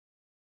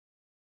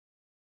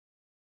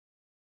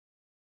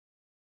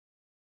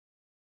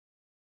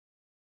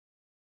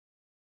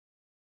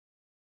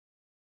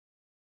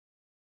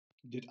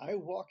Did I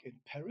walk in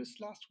Paris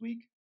last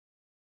week?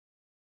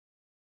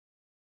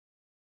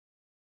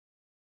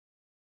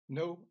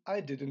 No, I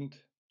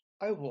didn't.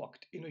 I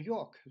walked in New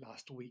York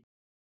last week.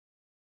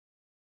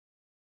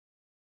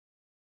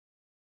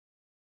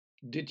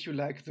 Did you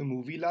like the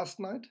movie last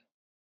night?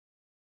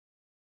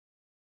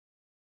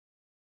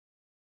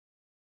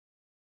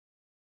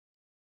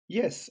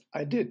 Yes,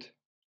 I did.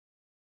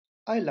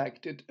 I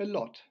liked it a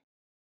lot.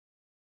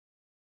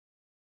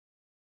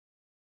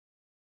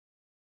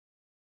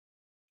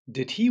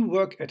 Did he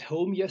work at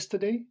home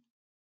yesterday?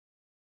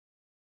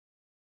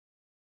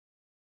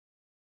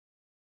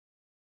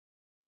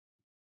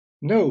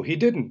 No, he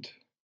didn't.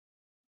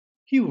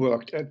 He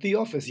worked at the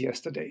office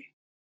yesterday.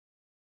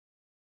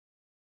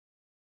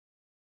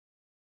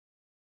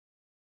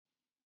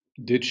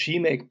 Did she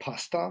make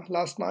pasta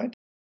last night?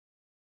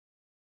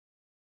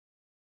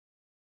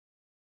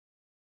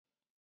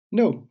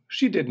 No,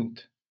 she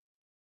didn't.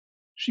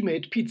 She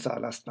made pizza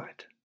last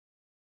night.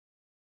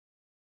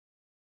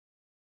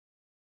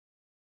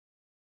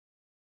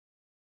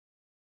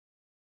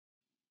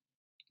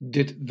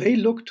 Did they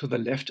look to the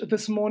left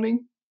this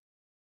morning?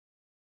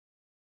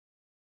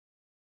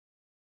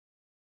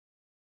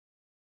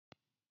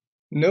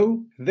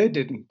 No, they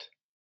didn't.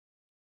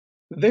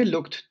 They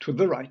looked to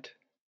the right.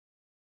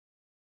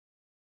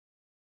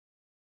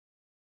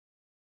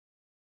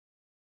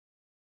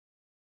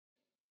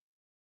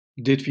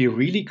 Did we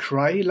really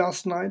cry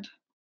last night?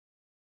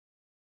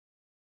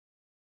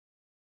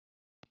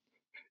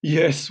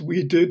 Yes,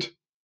 we did.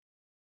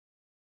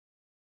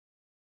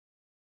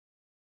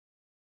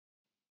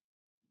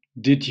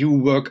 Did you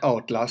work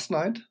out last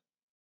night?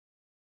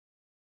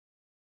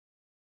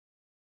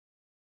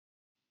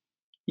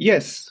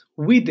 Yes,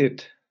 we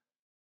did.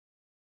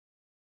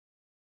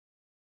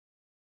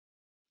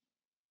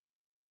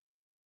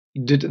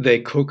 Did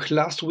they cook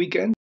last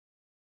weekend?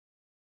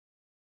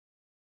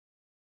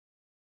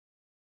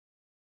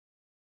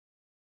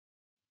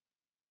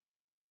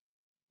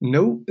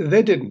 No,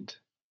 they didn't.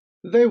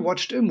 They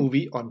watched a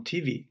movie on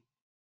TV.